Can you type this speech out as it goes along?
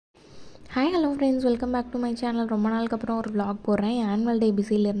Hi hello friends, welcome back to my channel. ரொம்ப நாளுக்கு அப்புறம் ஒரு vlog போடுறேன். ஆனுவல் டே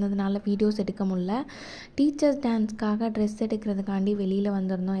பிஸியில் இருந்ததுனால வீடியோஸ் எடுக்க முடியல. டீச்சர்ஸ் டான்ஸ்க்காக ட்ரெஸ் எடுக்கிறதுக்காண்டி வெளியில்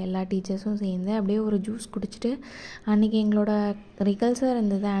வந்திருந்தோம். எல்லா டீச்சர்ஸும் சேர்ந்து அப்படியே ஒரு ஜூஸ் குடிச்சிட்டு அன்றைக்கி எங்களோட ரிகல்சர்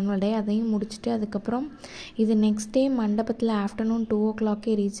இருந்தது ஆனுவல் டே, அதையும் முடிச்சுட்டு அதுக்கப்புறம் இது நெக்ஸ்ட் டே மண்டபத்தில் ஆஃப்டர்நூன் 2 o'clock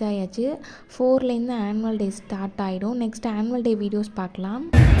ரீச் ஆயாச்சு. 4லேருந்து ஆனுவல் டே ஸ்டார்ட் ஆகிடும். நெக்ஸ்ட் ஆனுவல் டே வீடியோஸ் பார்க்கலாம்.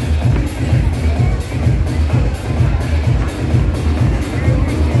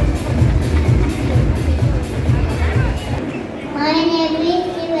 My name is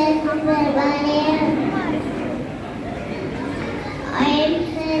I am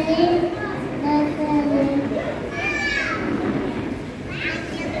studying nursery.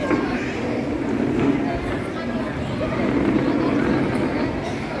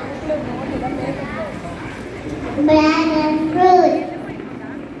 Bread and fruit.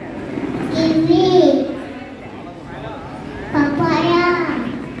 Kiwi. Papaya.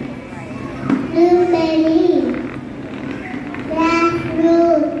 Blueberry.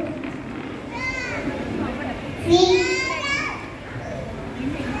 Fruit, fish,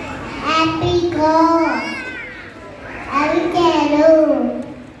 apricot, avocado,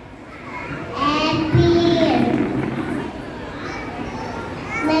 apple,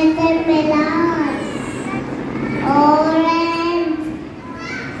 watermelon, orange,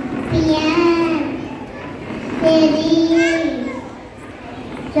 pear, cherry,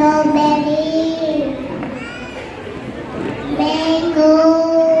 strawberry, mango,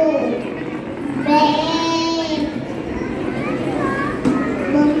 grape,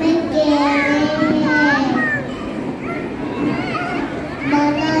 pomegranate,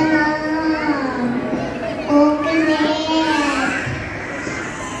 banana, coconut,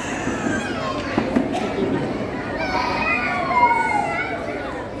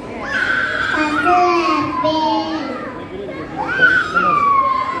 apple,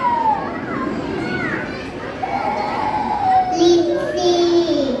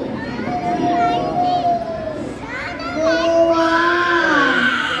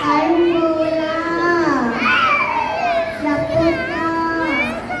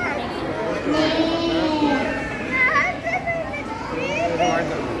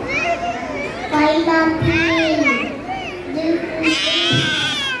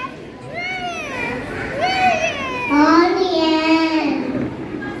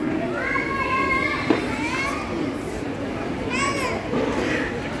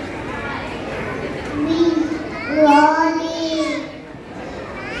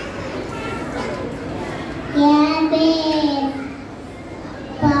 cabbage,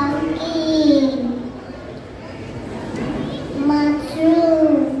 pumpkin,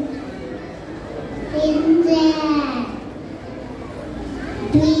 mushroom, ginger,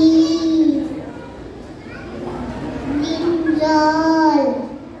 peas, brinjal,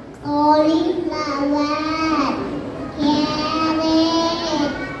 cauliflower, carrot,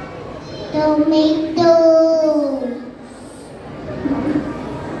 tomato,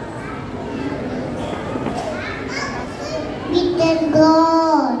 bitter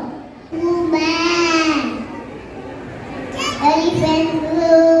gourd, woman, elephant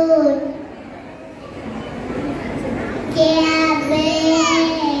fruit, cabbage,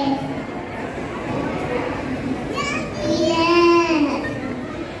 peanut,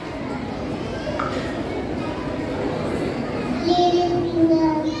 little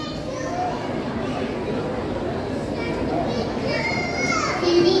peanut,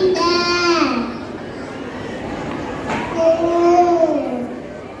 cylinder, gold,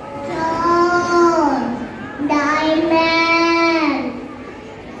 stone, diamond,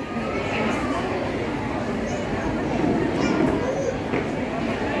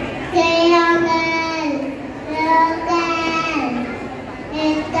 triangle,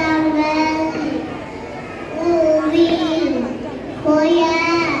 rectangle, oval,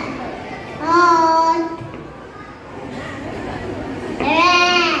 square, heart,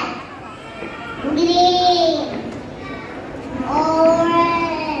 red, green,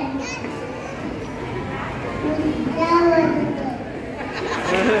 orange, yellow.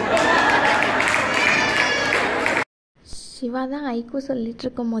 Siva தான் ஐக்கு சொல்லிட்டு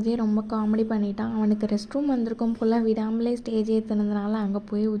இருக்கும் போதே ரொம்ப comedy பண்ணிட்டான். அவனுக்கு rest room வந்திருக்கும் போல் விடாமலே stage ஏற்றுனதுனால அங்கே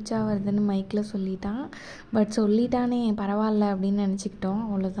போய் உச்சா வருதுன்னு மைக்கில் சொல்லிட்டான். பட் சொல்லிட்டானே பரவாயில்ல அப்படின்னு நினச்சிக்கிட்டோம்,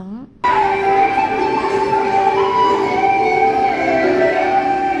 அவ்வளோதான்.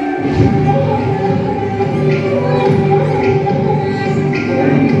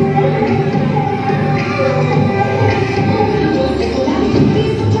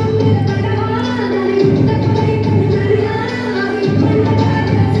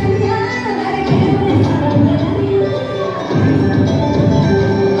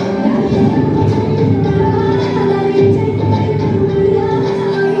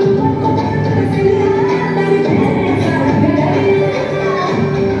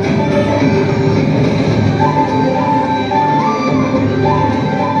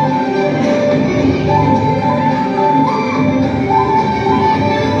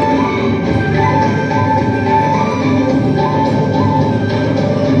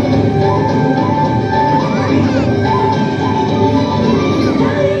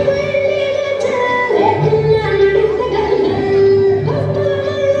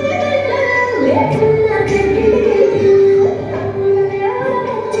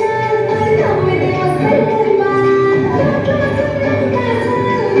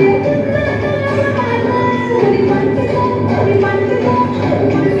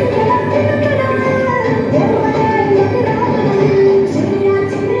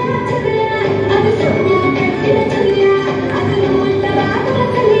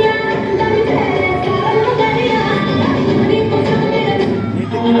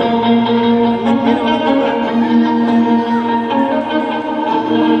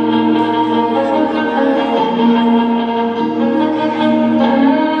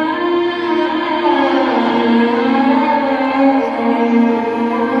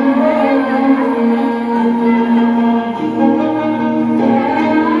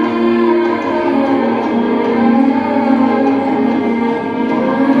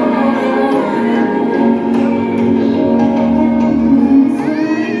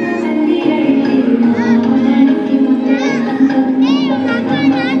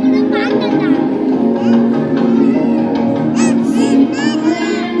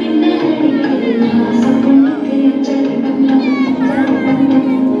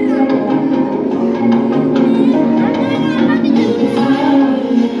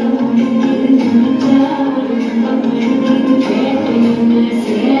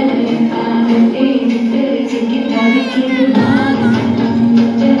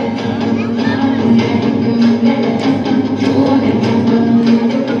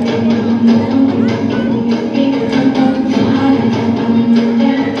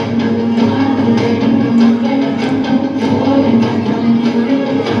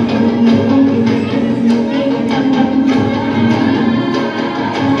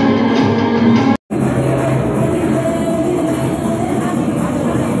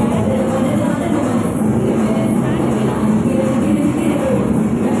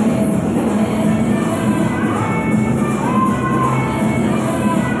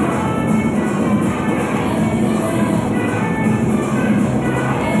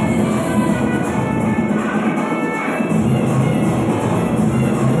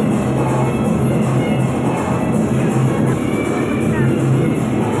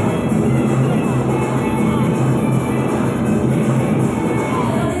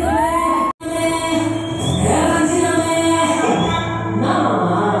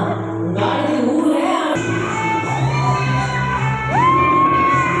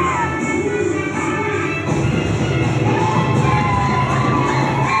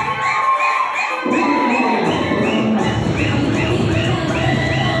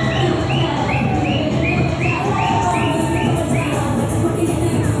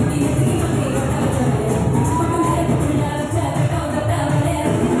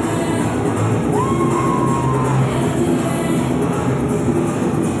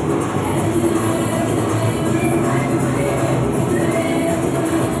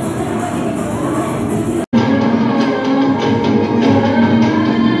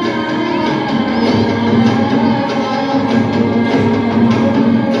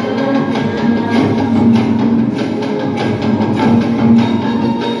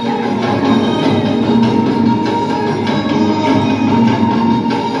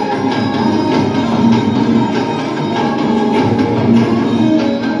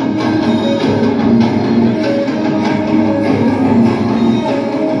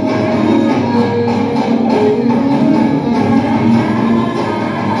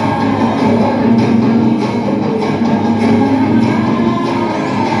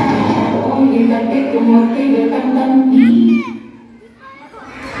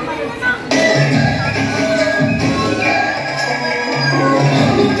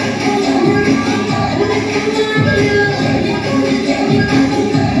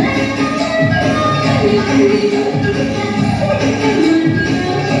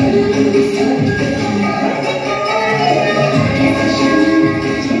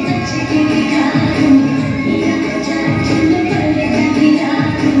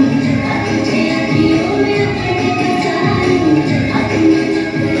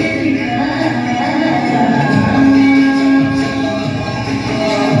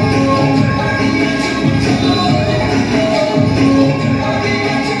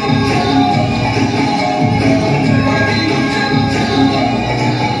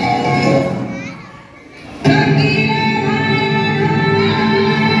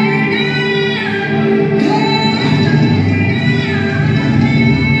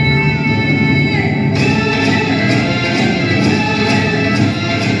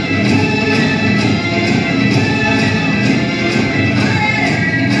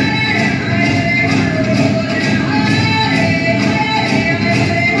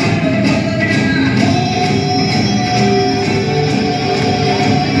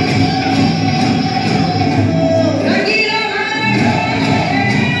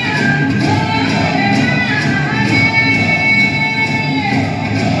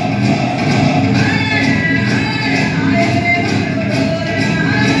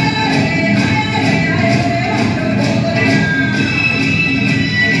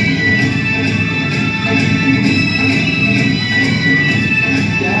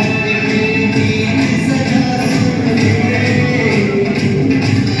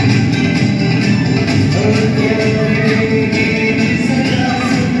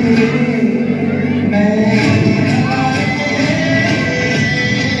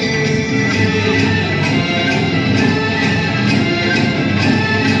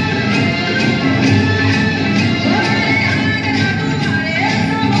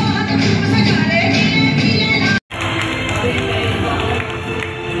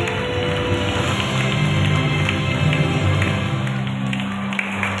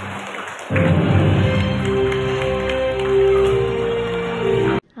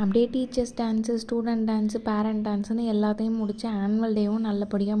 அப்படியே teachers dance, student dance, parent டான்ஸுன்னு எல்லாத்தையும் முடித்து ஆனுவல் டேவும்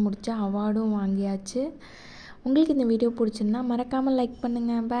நல்லபடியாக முடித்து அவார்டும் வாங்கியாச்சு. உங்களுக்கு இந்த வீடியோ பிடிச்சிருந்தா மறக்காமல் லைக்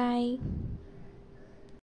பண்ணுங்கள். பாய்.